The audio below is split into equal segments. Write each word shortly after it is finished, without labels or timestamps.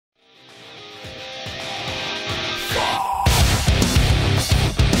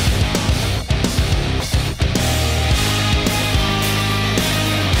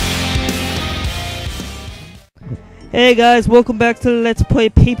Hey guys, welcome back to Let's Play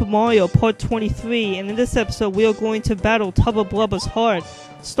Paper Mario Part 23, and in this episode we are going to battle Tubba Blubba's heart.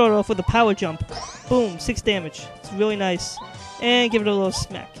 Start off with a power jump. Boom, 6 damage. It's really nice. And give it a little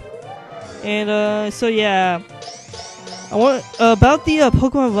smack. And so yeah. I want about the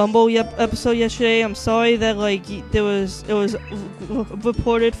Pokemon Rumble episode yesterday. I'm sorry that it was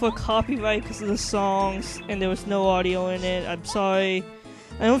reported for copyright because of the songs and there was no audio in it. I'm sorry.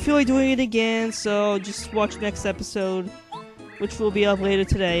 I don't feel like doing it again, so just watch next episode, which will be up later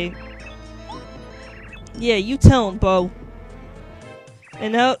today. Yeah, you tell him, Bo.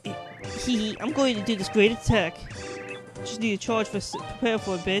 And now, I'm going to do this great attack. Just need to charge prepare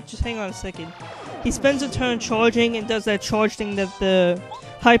for a bit. Just hang on a second. He spends a turn charging and does that charge thing that the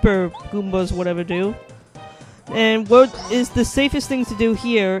Hyper Goombas whatever do. And what is the safest thing to do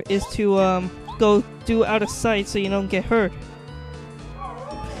here is to go do out of sight so you don't get hurt.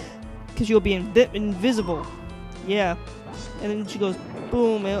 Because you'll be invisible. Yeah. And then she goes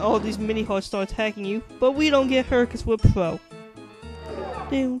boom and all these mini hearts start attacking you. But we don't get hurt because we're pro.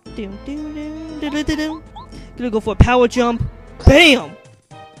 Gonna go for a power jump. Bam!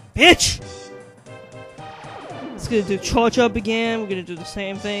 Bitch! It's gonna do charge up again. We're gonna do the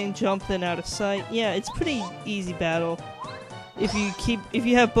same thing. Jump then out of sight. Yeah, it's a pretty easy battle. If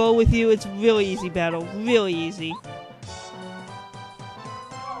you have Bo with you, it's really easy battle. Really easy.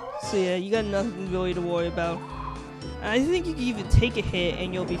 So yeah, you got nothing really to worry about. I think you can even take a hit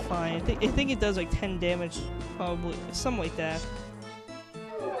and you'll be fine. I think it does like 10 damage, probably, something like that.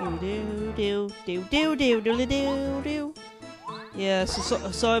 Yeah,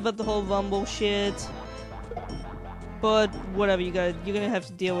 so sorry about the whole Rumble shit, but whatever, you're gonna have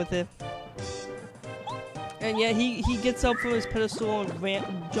to deal with it. And yeah, he gets up from his pedestal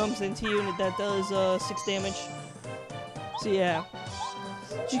and jumps into you, and that does 6 damage. So yeah.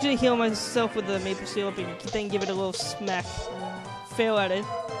 Just gonna heal myself with the maple syrup and then give it a little smack. Fail at it.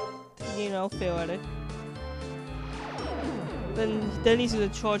 You know, fail at it. Then he's gonna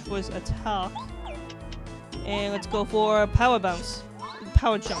charge for his attack. And let's go for a power bounce.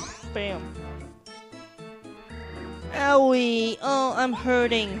 Power jump. Bam. Owie! Oh, I'm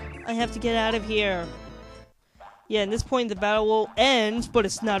hurting. I have to get out of here. Yeah, at this point the battle will end, but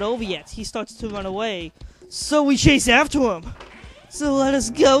it's not over yet. He starts to run away. So we chase after him. So let us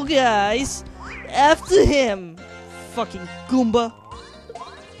go, guys! After him! Fucking Goomba!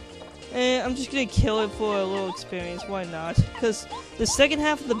 And I'm just gonna kill it for a little experience, why not? Because the second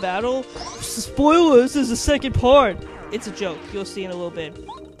half of the battle, spoilers, is the second part! It's a joke, you'll see in a little bit.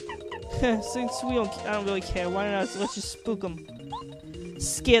 Since I don't really care, why not let's just spook them.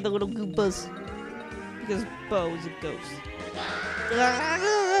 Scare the little Goombas. Because Bo is a ghost.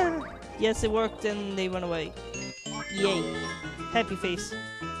 Yes, it worked and they run away. Yay. Happy face.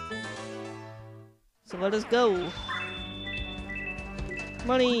 So let us go.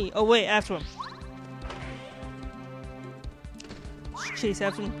 Money! Oh wait, after him. Chase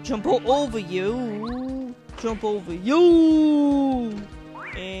after him. Jump over you. Jump over you.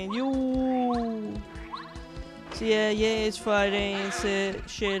 And you. So yeah, it's Friday and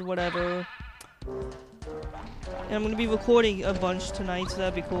shit, whatever. And I'm gonna be recording a bunch tonight, so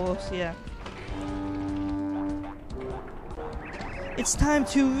that'd be cool. So yeah. It's time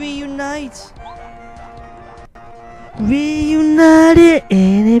to reunite! Reunited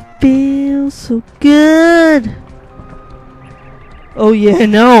and it feels so good! Oh yeah,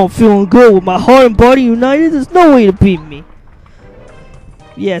 now I'm feeling good with my heart and body united. There's no way to beat me.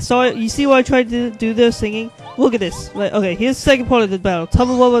 Yeah, so you see why I tried to do the singing? Look at this. Okay, here's the second part of the battle.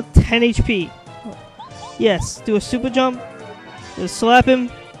 Tubba Blubba, 10 HP. Yes, do a super jump. Just slap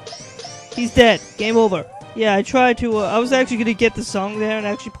him. He's dead. Game over. Yeah, I tried to, I was actually gonna get the song there and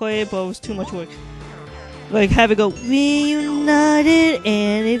actually play it, but it was too much work. Like, have it go, reunited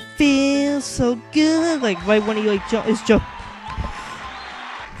and it feels so good. Like, right when he, jump.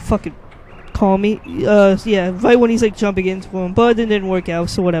 Fucking call me. Yeah, right when he's, jumping into him, but it didn't work out,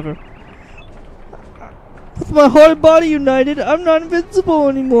 so whatever. With my heart and body united, I'm not invincible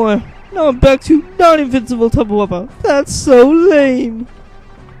anymore. Now I'm back to not invincible Tubba Blubba. That's so lame.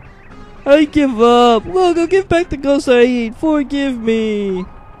 I give up. Look, I'll give back the ghost I ate. Forgive me.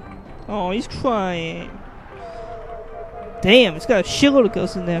 Oh, he's crying. Damn, it's got a shitload of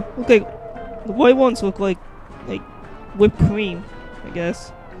ghosts in there. Okay, the white ones look like whipped cream, I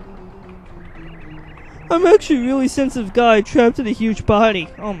guess. I'm actually a really sensitive guy trapped in a huge body.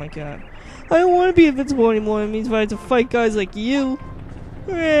 Oh my god. I don't want to be invincible anymore. It means I have to fight guys like you.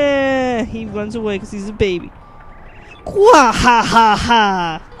 He runs away because he's a baby. Quah ha ha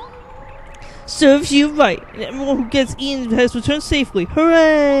ha. Serves you right. And everyone who gets eaten has returned safely.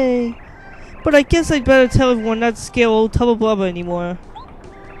 Hooray! But I guess I'd better tell everyone not to scare old Tubba Blubba anymore.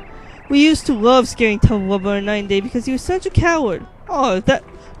 We used to love scaring Tubba Blubba at night and day because he was such a coward. Oh, that...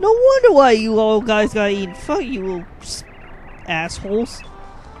 No wonder why you all guys got eaten. Fuck you little assholes.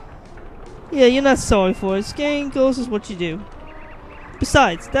 Yeah, you're not sorry for it. Scaring ghosts is what you do.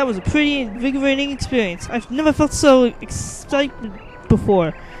 Besides, that was a pretty invigorating experience. I've never felt so excited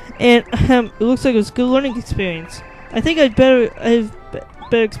before. And it looks like it was a good learning experience. I think I've better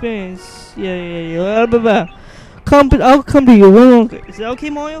experience. Yeah. Blah, blah. I'll come to you no longer. Is that okay,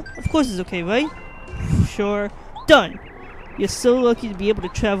 Mario? Of course it's okay, right? Sure. Done. You're so lucky to be able to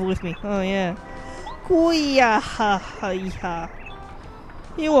travel with me. Oh yeah. Here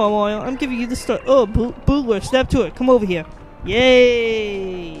you are, Mario. I'm giving you the start. Oh, Boodler, step to it. Come over here.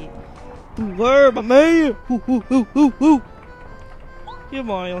 Yay! Boodler, my man! Here,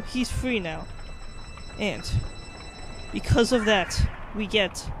 Mario. He's free now. And because of that, we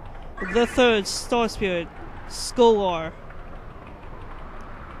get the third Star Spirit, Skolar.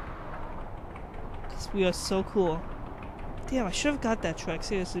 Because we are so cool. Damn, I should have got that track,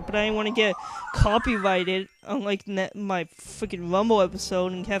 seriously. But I didn't want to get copyrighted, unlike my freaking Rumble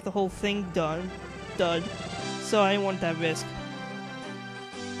episode, and have the whole thing dud. So I didn't want that risk.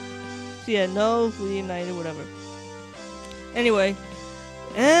 So yeah, no, reunited, whatever. Anyway,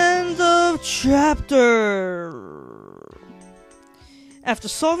 end of chapter. After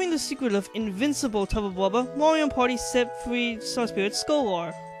solving the secret of invincible Tubba Blubba, Mario and Party set free Star Spirit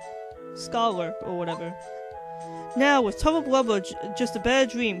Skolar, or whatever. Now, with Tubba Blubba just a bad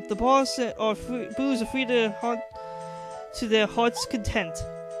dream, the boss are boos are free to their heart's content.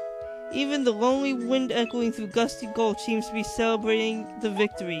 Even the lonely wind echoing through Gusty Gulch seems to be celebrating the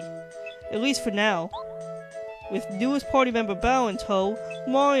victory. At least for now. With newest party member Bao in tow,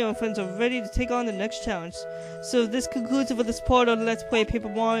 Mario and friends are ready to take on the next challenge. So this concludes it for this part of Let's Play Paper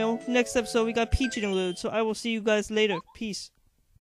Mario. Next episode we got Peach interlude, so I will see you guys later. Peace.